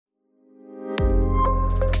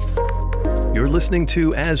You're listening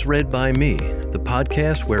to As Read by Me, the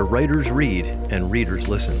podcast where writers read and readers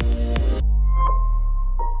listen.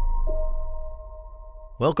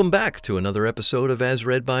 Welcome back to another episode of As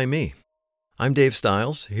Read by Me. I'm Dave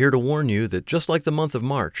Stiles, here to warn you that just like the month of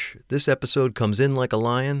March, this episode comes in like a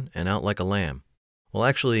lion and out like a lamb. Well,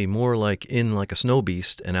 actually, more like in like a snow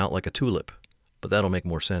beast and out like a tulip, but that'll make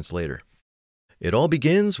more sense later. It all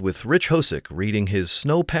begins with Rich Hosick reading his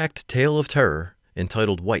snow-packed tale of terror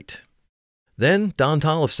entitled White. Then Don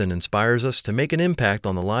Tollefson inspires us to make an impact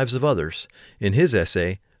on the lives of others in his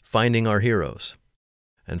essay, Finding Our Heroes.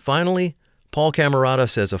 And finally, Paul Camerata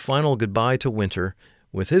says a final goodbye to winter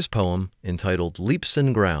with his poem entitled Leaps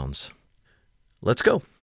and Grounds. Let's go.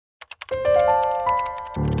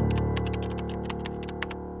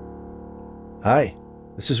 Hi,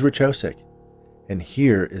 this is Rich Hosick, and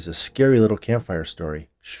here is a scary little campfire story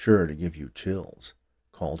sure to give you chills,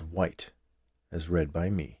 called White, as read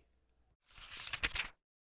by me.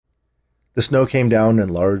 The snow came down in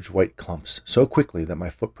large white clumps so quickly that my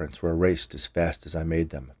footprints were erased as fast as I made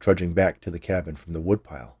them, trudging back to the cabin from the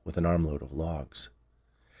woodpile with an armload of logs.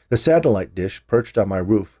 The satellite dish perched on my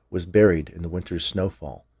roof was buried in the winter's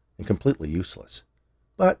snowfall and completely useless.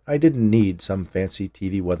 But I didn't need some fancy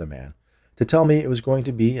TV weatherman to tell me it was going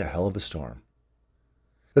to be a hell of a storm.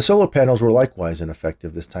 The solar panels were likewise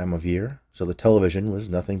ineffective this time of year, so the television was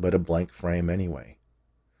nothing but a blank frame anyway.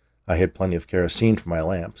 I had plenty of kerosene for my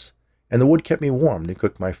lamps, and the wood kept me warm to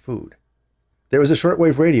cook my food. There was a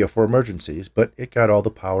shortwave radio for emergencies, but it got all the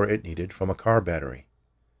power it needed from a car battery.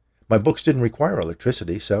 My books didn't require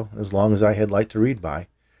electricity, so as long as I had light to read by,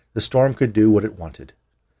 the storm could do what it wanted.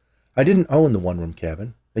 I didn't own the one-room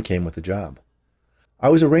cabin. It came with the job. I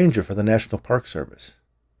was a ranger for the National Park Service,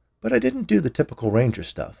 but I didn't do the typical ranger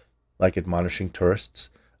stuff, like admonishing tourists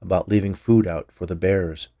about leaving food out for the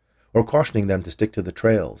bears, or cautioning them to stick to the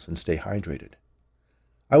trails and stay hydrated.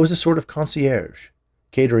 I was a sort of concierge,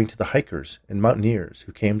 catering to the hikers and mountaineers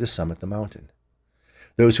who came to summit the mountain.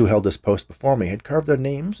 Those who held this post before me had carved their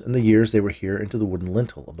names and the years they were here into the wooden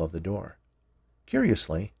lintel above the door.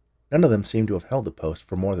 Curiously, none of them seemed to have held the post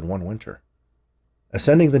for more than one winter.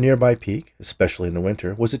 Ascending the nearby peak, especially in the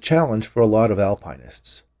winter, was a challenge for a lot of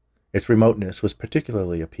alpinists. Its remoteness was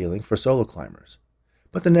particularly appealing for solo climbers,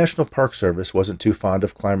 but the National Park Service wasn't too fond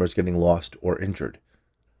of climbers getting lost or injured,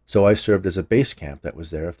 so I served as a base camp that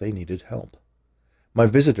was there if they needed help. My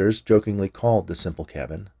visitors jokingly called the simple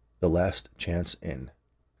cabin the Last Chance Inn.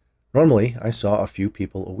 Normally, I saw a few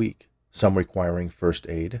people a week, some requiring first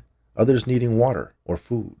aid, others needing water or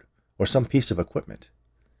food or some piece of equipment.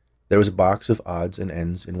 There was a box of odds and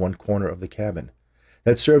ends in one corner of the cabin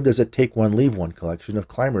that served as a take-one-leave-one collection of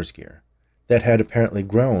climbers' gear that had apparently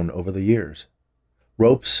grown over the years.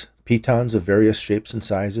 Ropes, pitons of various shapes and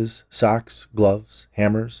sizes, socks, gloves,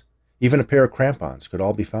 hammers, even a pair of crampons could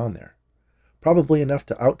all be found there, probably enough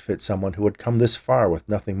to outfit someone who had come this far with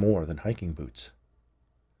nothing more than hiking boots.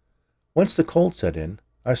 Once the cold set in,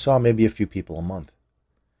 I saw maybe a few people a month.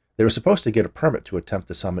 They were supposed to get a permit to attempt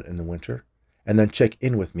the summit in the winter, and then check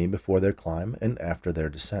in with me before their climb and after their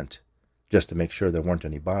descent, just to make sure there weren't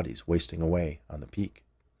any bodies wasting away on the peak.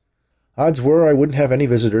 Odds were I wouldn't have any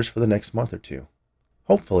visitors for the next month or two.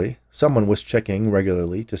 Hopefully, someone was checking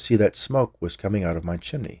regularly to see that smoke was coming out of my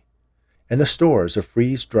chimney, and the stores of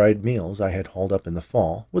freeze-dried meals I had hauled up in the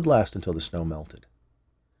fall would last until the snow melted.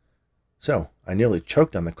 So, I nearly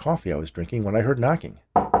choked on the coffee I was drinking when I heard knocking.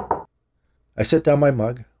 I set down my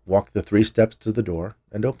mug, walked the 3 steps to the door,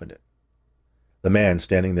 and opened it. The man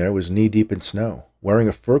standing there was knee-deep in snow, wearing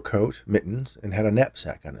a fur coat, mittens, and had a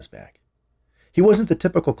knapsack on his back. He wasn't the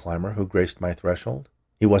typical climber who graced my threshold.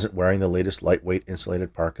 He wasn't wearing the latest lightweight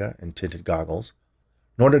insulated parka and tinted goggles,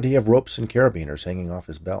 nor did he have ropes and carabiners hanging off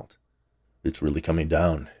his belt. "It's really coming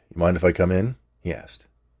down. You mind if I come in?" he asked.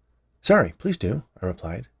 "Sorry, please do," I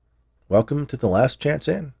replied. "Welcome to the Last Chance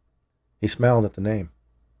Inn." He smiled at the name.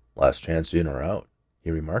 "Last chance in or out,"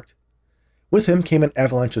 he remarked. With him came an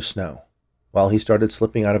avalanche of snow. While he started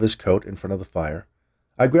slipping out of his coat in front of the fire,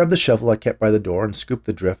 I grabbed the shovel I kept by the door and scooped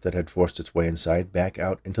the drift that had forced its way inside back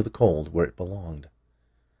out into the cold where it belonged.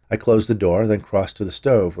 I closed the door, then crossed to the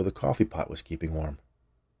stove where the coffee pot was keeping warm.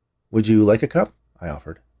 "Would you like a cup?" I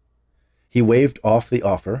offered. He waved off the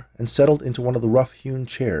offer and settled into one of the rough-hewn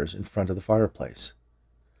chairs in front of the fireplace.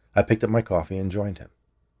 I picked up my coffee and joined him.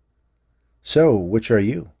 "So, which are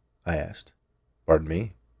you?" I asked. "Pardon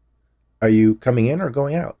me?" "Are you coming in or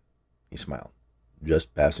going out?" He smiled.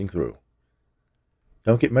 "Just passing through."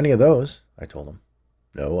 "Don't get many of those," I told him.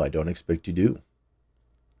 "No, I don't expect you do."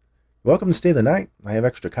 "You're welcome to stay the night. I have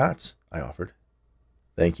extra cots," I offered.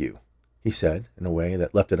 "Thank you," he said in a way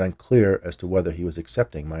that left it unclear as to whether he was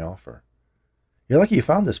accepting my offer. You're lucky you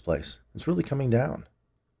found this place. It's really coming down.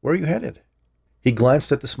 Where are you headed?" He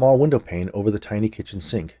glanced at the small window pane over the tiny kitchen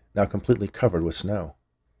sink, now completely covered with snow.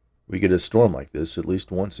 "We get a storm like this at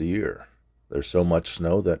least once a year. There's so much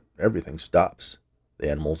snow that everything stops. The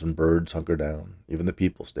animals and birds hunker down. Even the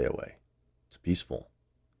people stay away. It's peaceful,"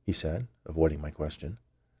 he said, avoiding my question.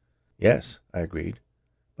 "Yes," I agreed,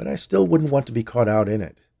 "but I still wouldn't want to be caught out in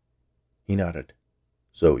it." He nodded.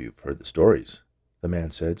 "So you've heard the stories," the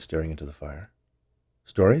man said, staring into the fire.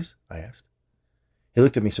 "Stories?" I asked. He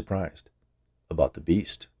looked at me surprised. "About the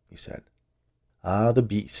beast," he said. Ah, the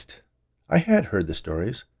beast. I had heard the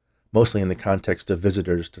stories, mostly in the context of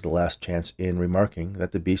visitors to the Last Chance Inn remarking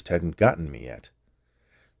that the beast hadn't gotten me yet.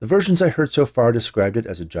 The versions I heard so far described it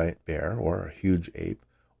as a giant bear, or a huge ape,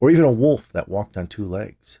 or even a wolf that walked on 2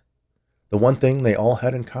 legs. The one thing they all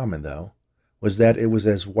had in common, though, was that it was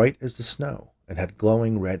as white as the snow and had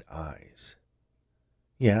glowing red eyes.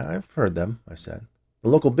 "Yeah, I've heard them," I said. "The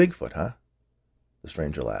local Bigfoot, huh?" The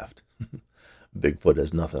stranger laughed. "Bigfoot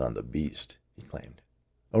has nothing on the beast," he claimed.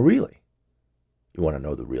 "Oh, really?" "You want to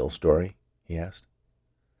know the real story?" he asked.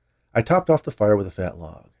 I topped off the fire with a fat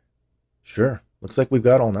log. "Sure, looks like we've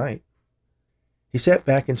got all night." He sat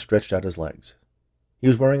back and stretched out his legs. He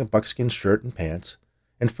was wearing a buckskin shirt and pants,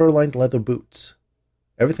 and fur-lined leather boots.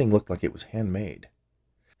 Everything looked like it was handmade.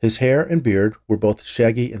 His hair and beard were both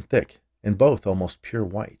shaggy and thick, and both almost pure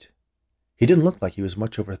white. He didn't look like he was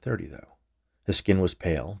much over 30, though. His skin was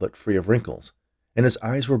pale, but free of wrinkles, and his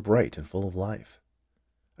eyes were bright and full of life.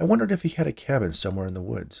 I wondered if he had a cabin somewhere in the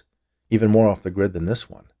woods, even more off the grid than this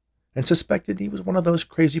one, and suspected he was one of those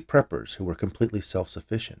crazy preppers who were completely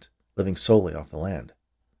self-sufficient, living solely off the land.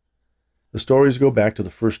 The stories go back to the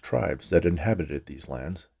first tribes that inhabited these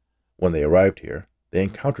lands. When they arrived here, they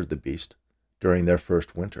encountered the beast during their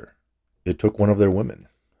first winter. It took one of their women.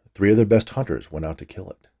 3 of their best hunters went out to kill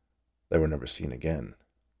it. They were never seen again.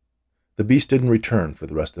 The beast didn't return for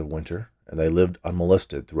the rest of the winter, and they lived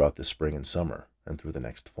unmolested throughout the spring and summer, and through the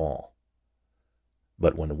next fall.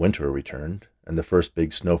 But when the winter returned, and the first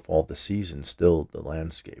big snowfall of the season stilled the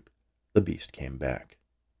landscape, the beast came back.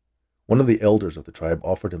 One of the elders of the tribe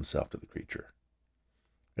offered himself to the creature.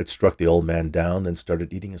 It struck the old man down, then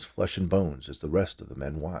started eating his flesh and bones as the rest of the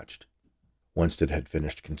men watched. Once it had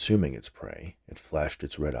finished consuming its prey, it flashed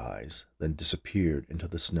its red eyes, then disappeared into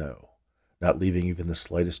the snow, not leaving even the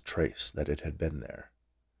slightest trace that it had been there.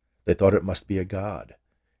 They thought it must be a god,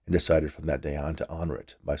 and decided from that day on to honor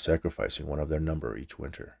it by sacrificing one of their number each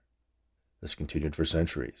winter. This continued for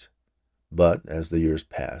centuries. But as the years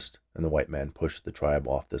passed and the white man pushed the tribe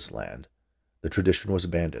off this land, the tradition was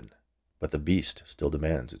abandoned, but the beast still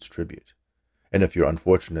demands its tribute. And if you're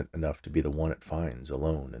unfortunate enough to be the one it finds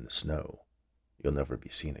alone in the snow, you'll never be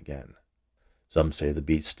seen again. Some say the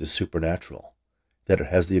beast is supernatural, that it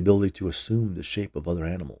has the ability to assume the shape of other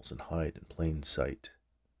animals and hide in plain sight.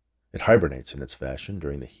 It hibernates in its fashion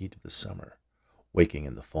during the heat of the summer, waking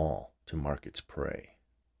in the fall to mark its prey.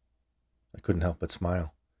 I couldn't help but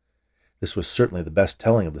smile. This was certainly the best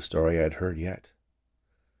telling of the story I had heard yet.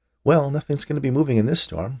 "Well, nothing's going to be moving in this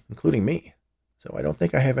storm, including me, so I don't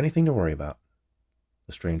think I have anything to worry about."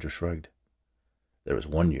 The stranger shrugged. There was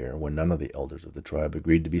one year when none of the elders of the tribe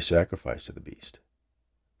agreed to be sacrificed to the beast.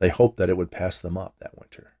 They hoped that it would pass them up that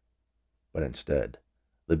winter. But instead,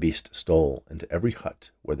 the beast stole into every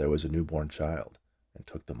hut where there was a newborn child and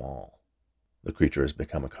took them all. The creature has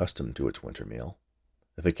become accustomed to its winter meal.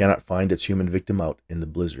 If it cannot find its human victim out in the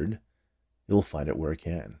blizzard, it will find it where it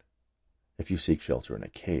can. If you seek shelter in a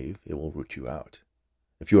cave, it will root you out.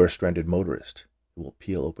 If you are a stranded motorist, it will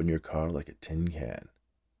peel open your car like a tin can.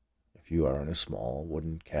 If you are in a small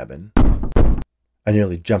wooden cabin... I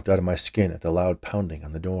nearly jumped out of my skin at the loud pounding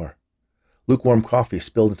on the door. Lukewarm coffee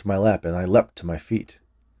spilled into my lap, and I leapt to my feet.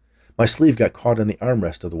 My sleeve got caught in the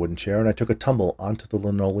armrest of the wooden chair, and I took a tumble onto the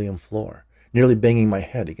linoleum floor, nearly banging my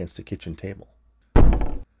head against the kitchen table.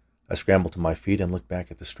 I scrambled to my feet and looked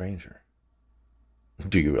back at the stranger.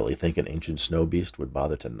 "Do you really think an ancient snow beast would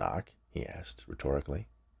bother to knock?" he asked, rhetorically.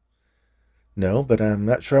 "No, but I'm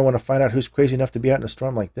not sure I want to find out who's crazy enough to be out in a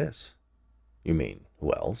storm like this." "You mean,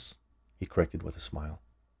 who else?" he corrected with a smile.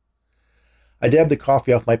 I dabbed the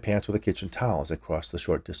coffee off my pants with a kitchen towel as I crossed the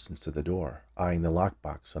short distance to the door, eyeing the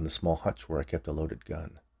lockbox on the small hutch where I kept a loaded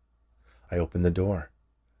gun. I opened the door.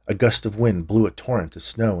 A gust of wind blew a torrent of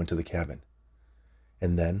snow into the cabin.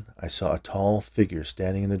 And then I saw a tall figure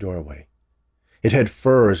standing in the doorway. It had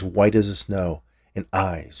fur as white as the snow and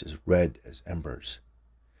eyes as red as embers.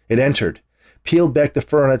 It entered, peeled back the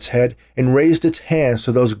fur on its head, and raised its hands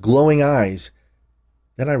to those glowing eyes.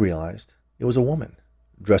 Then I realized it was a woman,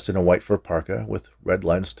 dressed in a white fur parka with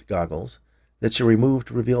red-lensed goggles that she removed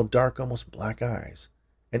to reveal dark, almost black eyes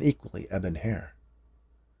and equally ebon hair.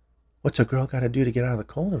 "What's a girl got to do to get out of the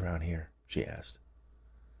cold around here?" she asked.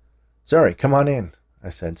 "Sorry, come on in," I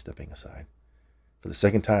said, stepping aside. For the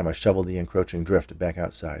second time, I shoveled the encroaching drift back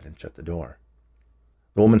outside and shut the door.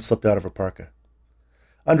 The woman slipped out of her parka.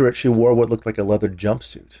 Under it, she wore what looked like a leather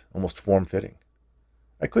jumpsuit, almost form-fitting.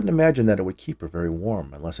 I couldn't imagine that it would keep her very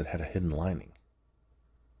warm unless it had a hidden lining.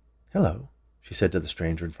 "Hello," she said to the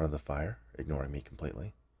stranger in front of the fire, ignoring me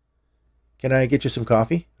completely. "Can I get you some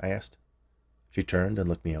coffee?" I asked. She turned and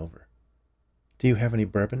looked me over. "Do you have any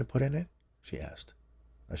bourbon to put in it?" she asked.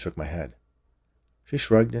 I shook my head. She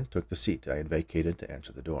shrugged and took the seat I had vacated to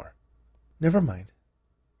answer the door. "Never mind."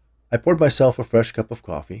 I poured myself a fresh cup of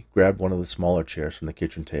coffee, grabbed one of the smaller chairs from the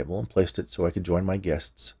kitchen table, and placed it so I could join my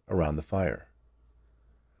guests around the fire.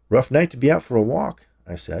 "Rough night to be out for a walk,"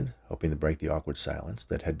 I said, hoping to break the awkward silence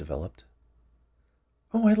that had developed.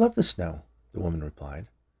 "Oh, I love the snow," the woman replied.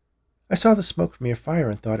 "I saw the smoke from your fire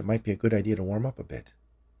and thought it might be a good idea to warm up a bit."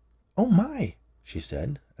 "Oh my," she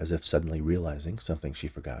said, as if suddenly realizing something she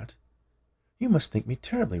forgot. "You must think me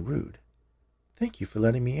terribly rude. Thank you for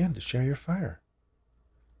letting me in to share your fire."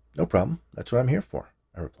 "No problem. That's what I'm here for,"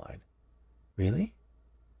 I replied. "Really?"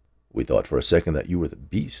 "We thought for a second that you were the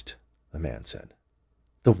beast," the man said.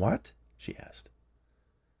 "The what?" she asked.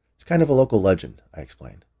 "It's kind of a local legend," I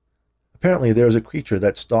explained. "Apparently there is a creature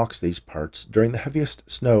that stalks these parts during the heaviest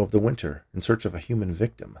snow of the winter in search of a human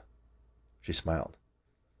victim." She smiled.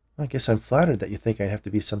 "I guess I'm flattered that you think I'd have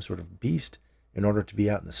to be some sort of beast in order to be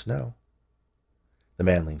out in the snow." The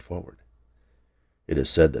man leaned forward. "It is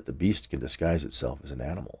said that the beast can disguise itself as an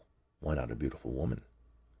animal. Why not a beautiful woman?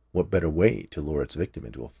 What better way to lure its victim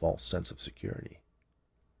into a false sense of security?"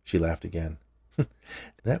 She laughed again.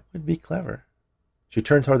 "That would be clever." She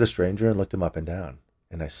turned toward the stranger and looked him up and down,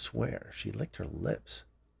 and I swear she licked her lips.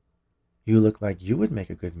 "You look like you would make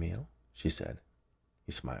a good meal," she said.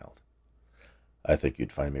 He smiled. "I think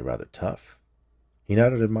you'd find me rather tough." He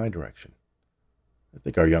nodded in my direction. "I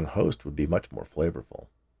think our young host would be much more flavorful."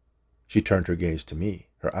 She turned her gaze to me,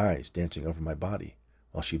 her eyes dancing over my body,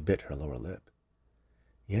 while she bit her lower lip.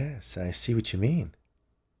 "Yes, I see what you mean."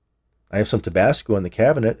 "I have some Tabasco in the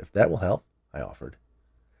cabinet, if that will help," I offered.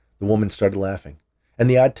 The woman started laughing, and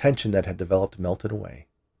the odd tension that had developed melted away.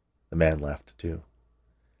 The man laughed too.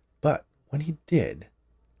 But when he did,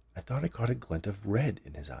 I thought I caught a glint of red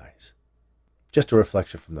in his eyes. "Just a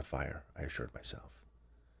reflection from the fire," I assured myself.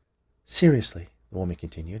 "Seriously," the woman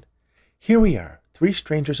continued, "here we are, 3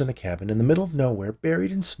 strangers in a cabin in the middle of nowhere,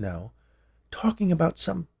 buried in snow, talking about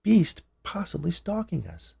some beast possibly stalking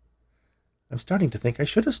us. I'm starting to think I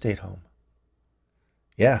should have stayed home."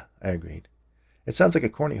 "Yeah," I agreed. "It sounds like a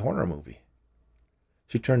corny horror movie."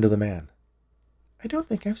 She turned to the man. "I don't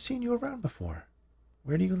think I've seen you around before.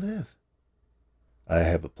 Where do you live?" "I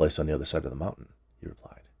have a place on the other side of the mountain," he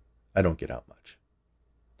replied. "I don't get out much."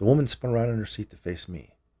 The woman spun around in her seat to face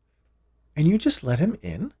me. "And you just let him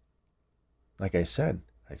in?" "Like I said,"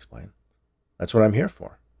 I explained, "that's what I'm here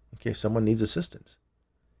for, in case someone needs assistance."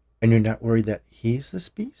 "And you're not worried that he's this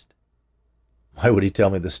beast?" "Why would he tell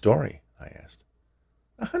me this story?" I asked.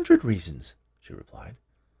 100 reasons," she replied.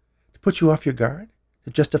 "To put you off your guard? To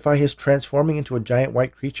justify his transforming into a giant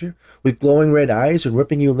white creature with glowing red eyes and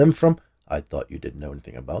ripping you limb from—" "I thought you didn't know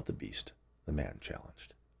anything about the beast," the man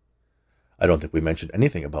challenged. "I don't think we mentioned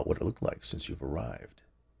anything about what it looked like since you've arrived."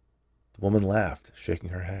 The woman laughed, shaking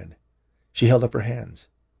her head. She held up her hands.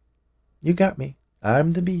 "You got me.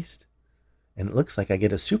 I'm the beast. And it looks like I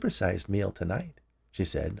get a supersized meal tonight," she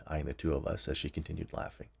said, eyeing the two of us as she continued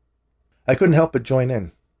laughing. I couldn't help but join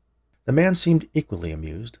in. The man seemed equally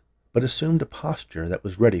amused, but assumed a posture that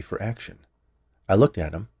was ready for action. I looked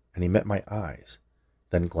at him, and he met my eyes,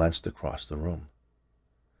 then glanced across the room.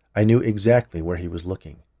 I knew exactly where he was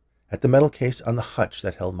looking, at the metal case on the hutch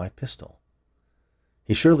that held my pistol.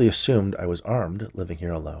 He surely assumed I was armed, living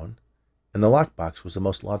here alone, and the lockbox was the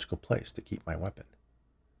most logical place to keep my weapon.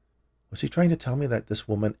 Was he trying to tell me that this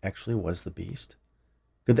woman actually was the beast?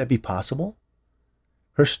 Could that be possible?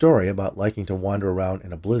 Her story about liking to wander around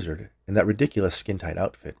in a blizzard in that ridiculous skin-tight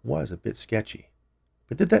outfit was a bit sketchy.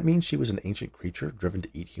 But did that mean she was an ancient creature driven to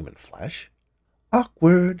eat human flesh?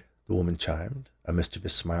 "Awkward," the woman chimed, a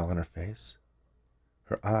mischievous smile on her face.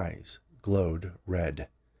 Her eyes glowed red.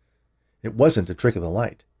 It wasn't a trick of the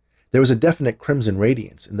light. There was a definite crimson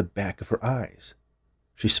radiance in the back of her eyes.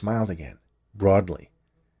 She smiled again, broadly,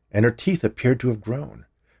 and her teeth appeared to have grown,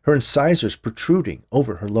 her incisors protruding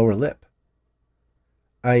over her lower lip.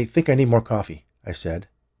 "I think I need more coffee," I said,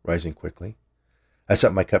 rising quickly. I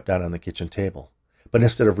set my cup down on the kitchen table, but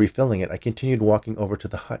instead of refilling it, I continued walking over to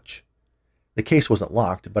the hutch. The case wasn't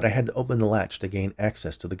locked, but I had to open the latch to gain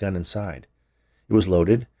access to the gun inside. It was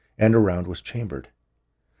loaded, and a round was chambered.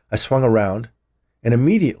 I swung around, and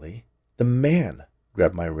immediately the man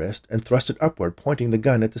grabbed my wrist and thrust it upward, pointing the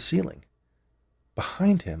gun at the ceiling.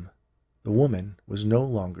 Behind him, the woman was no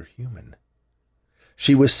longer human.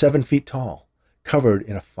 She was 7 feet tall, covered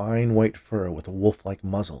in a fine white fur with a wolf-like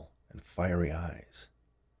muzzle and fiery eyes.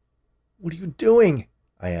 "What are you doing?"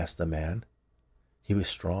 I asked the man. He was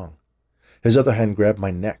strong. His other hand grabbed my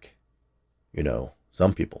neck. "You know,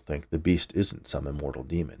 some people think the beast isn't some immortal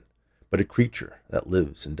demon, but a creature that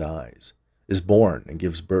lives and dies, is born and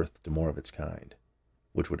gives birth to more of its kind,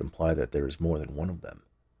 which would imply that there is more than one of them,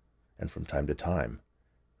 and from time to time,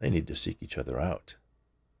 they need to seek each other out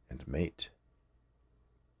and mate."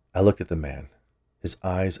 I looked at the man. His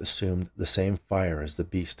eyes assumed the same fire as the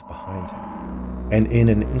beast behind him, and in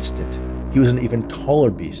an instant, he was an even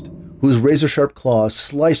taller beast, whose razor-sharp claws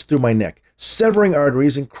sliced through my neck, severing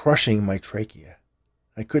arteries and crushing my trachea.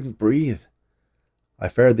 I couldn't breathe. I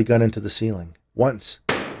fired the gun into the ceiling, once,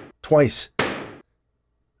 twice.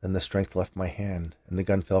 Then the strength left my hand, and the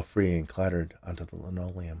gun fell free and clattered onto the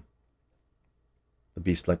linoleum. The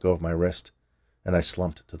beast let go of my wrist, and I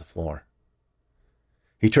slumped to the floor.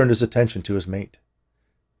 He turned his attention to his mate.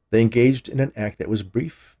 They engaged in an act that was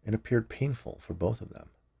brief and appeared painful for both of them.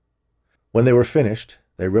 When they were finished,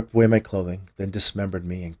 they ripped away my clothing, then dismembered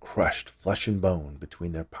me and crushed flesh and bone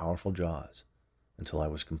between their powerful jaws until I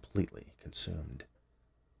was completely consumed.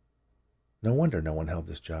 No wonder no one held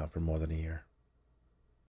this job for more than a year.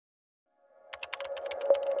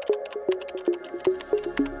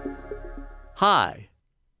 Hi,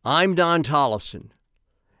 I'm Don Tollefson,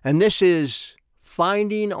 and this is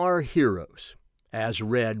Finding Our Heroes, as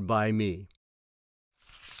read by me.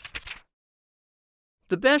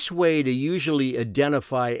 The best way to usually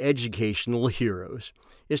identify educational heroes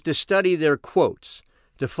is to study their quotes,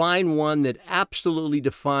 to find one that absolutely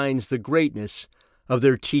defines the greatness of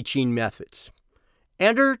their teaching methods.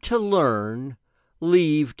 Enter to learn,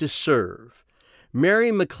 leave to serve.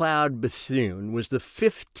 Mary McLeod Bethune was the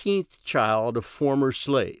 15th child of former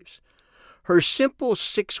slaves. Her simple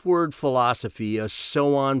 6-word philosophy is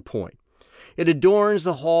so on point. It adorns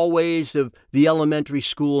the hallways of the elementary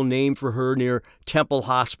school named for her near Temple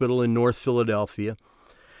Hospital in North Philadelphia,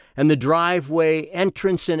 and the driveway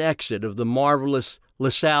entrance and exit of the marvelous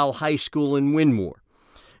LaSalle High School in Wynmoor,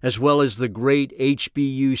 as well as the great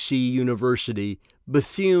HBUC University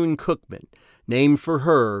Bethune-Cookman, named for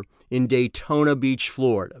her in Daytona Beach,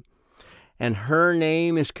 Florida. And her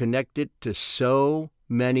name is connected to so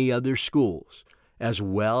many other schools, as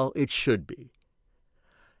well it should be.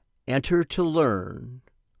 Enter to learn,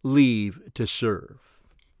 leave to serve.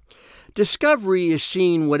 Discovery is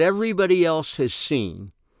seeing what everybody else has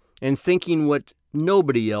seen and thinking what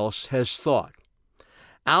nobody else has thought.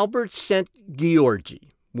 Albert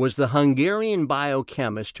Szent-Györgyi was the Hungarian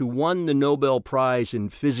biochemist who won the Nobel Prize in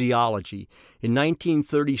Physiology in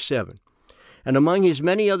 1937, and among his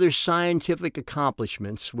many other scientific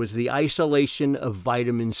accomplishments was the isolation of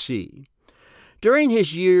vitamin C. During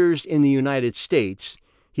his years in the United States,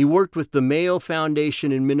 he worked with the Mayo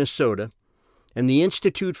Foundation in Minnesota and the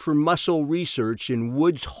Institute for Muscle Research in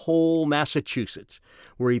Woods Hole, Massachusetts,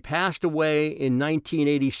 where he passed away in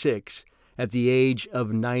 1986 at the age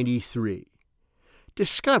of 93.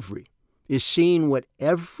 Discovery is seeing what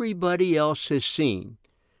everybody else has seen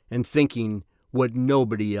and thinking what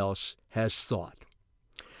nobody else has thought.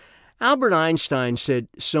 Albert Einstein said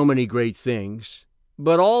so many great things,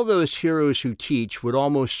 but all those heroes who teach would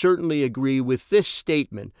almost certainly agree with this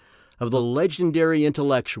statement of the legendary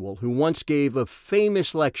intellectual who once gave a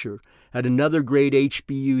famous lecture at another great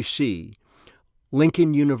HBUC,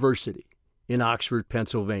 Lincoln University in Oxford,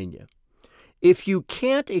 Pennsylvania. If you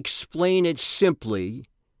can't explain it simply,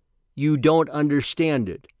 you don't understand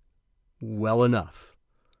it well enough.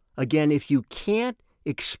 Again, if you can't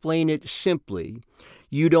explain it simply,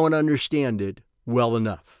 you don't understand it well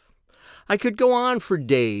enough. I could go on for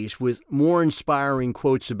days with more inspiring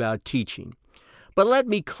quotes about teaching, but let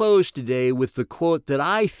me close today with the quote that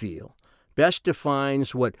I feel best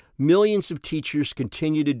defines what millions of teachers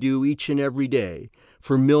continue to do each and every day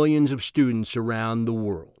for millions of students around the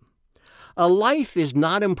world. A life is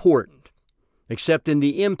not important except in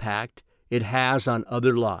the impact it has on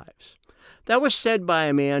other lives. That was said by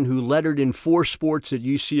a man who lettered in 4 sports at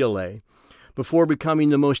UCLA before becoming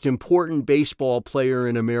the most important baseball player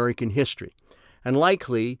in American history, and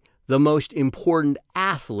likely the most important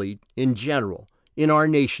athlete in general in our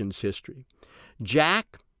nation's history,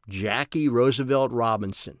 Jackie Roosevelt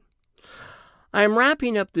Robinson. I am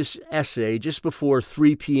wrapping up this essay just before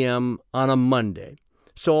 3 p.m. on a Monday,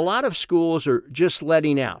 So a lot of schools are just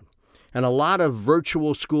letting out, and a lot of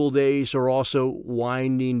virtual school days are also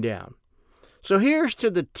winding down. So here's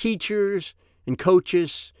to the teachers and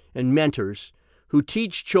coaches and mentors who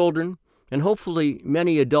teach children, and hopefully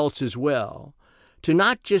many adults as well, to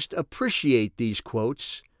not just appreciate these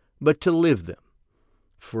quotes, but to live them.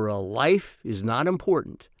 For a life is not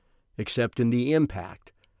important except in the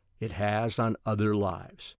impact it has on other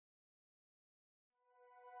lives.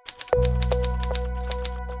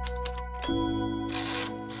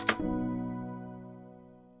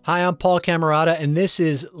 Hi, I'm Paul Camerata, and this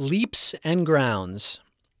is Leaps and Grounds,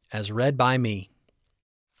 as read by me.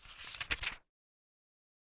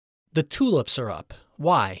 The tulips are up.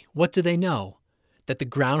 Why? What do they know? That the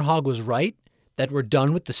groundhog was right? That we're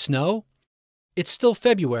done with the snow? It's still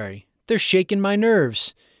February. They're shaking my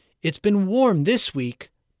nerves. It's been warm this week,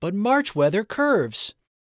 but March weather curves.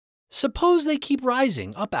 Suppose they keep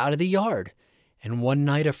rising up out of the yard, and one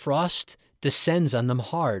night of frost descends on them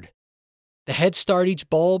hard. The head start each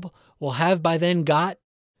bulb will have by then got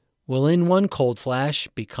will in one cold flash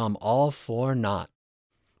become all for naught.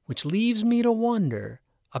 Which leaves me to wonder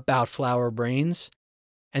about flower brains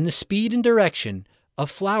and the speed and direction of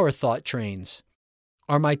flower thought trains.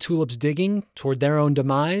 Are my tulips digging toward their own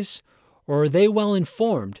demise, or are they well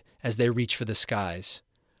informed as they reach for the skies?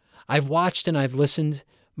 I've watched and I've listened,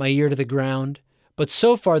 my ear to the ground, but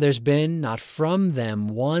so far there's been not from them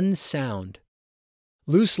one sound.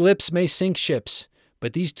 Loose lips may sink ships,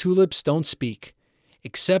 but these tulips don't speak,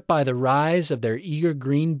 except by the rise of their eager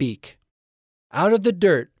green beak. Out of the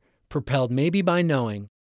dirt, propelled maybe by knowing,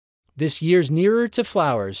 this year's nearer to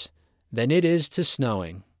flowers than it is to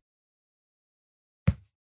snowing.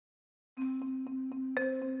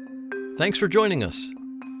 Thanks for joining us.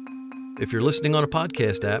 If you're listening on a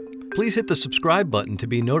podcast app, please hit the subscribe button to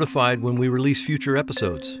be notified when we release future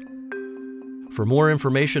episodes. For more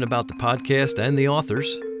information about the podcast and the authors,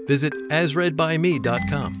 visit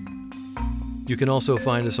asreadbyme.com. You can also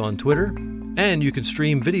find us on Twitter, and you can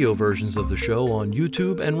stream video versions of the show on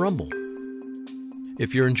YouTube and Rumble.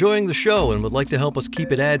 If you're enjoying the show and would like to help us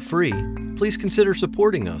keep it ad-free, please consider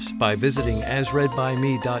supporting us by visiting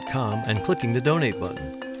asreadbyme.com and clicking the donate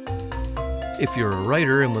button. If you're a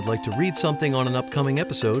writer and would like to read something on an upcoming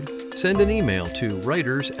episode, send an email to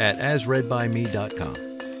writers@asreadbyme.com.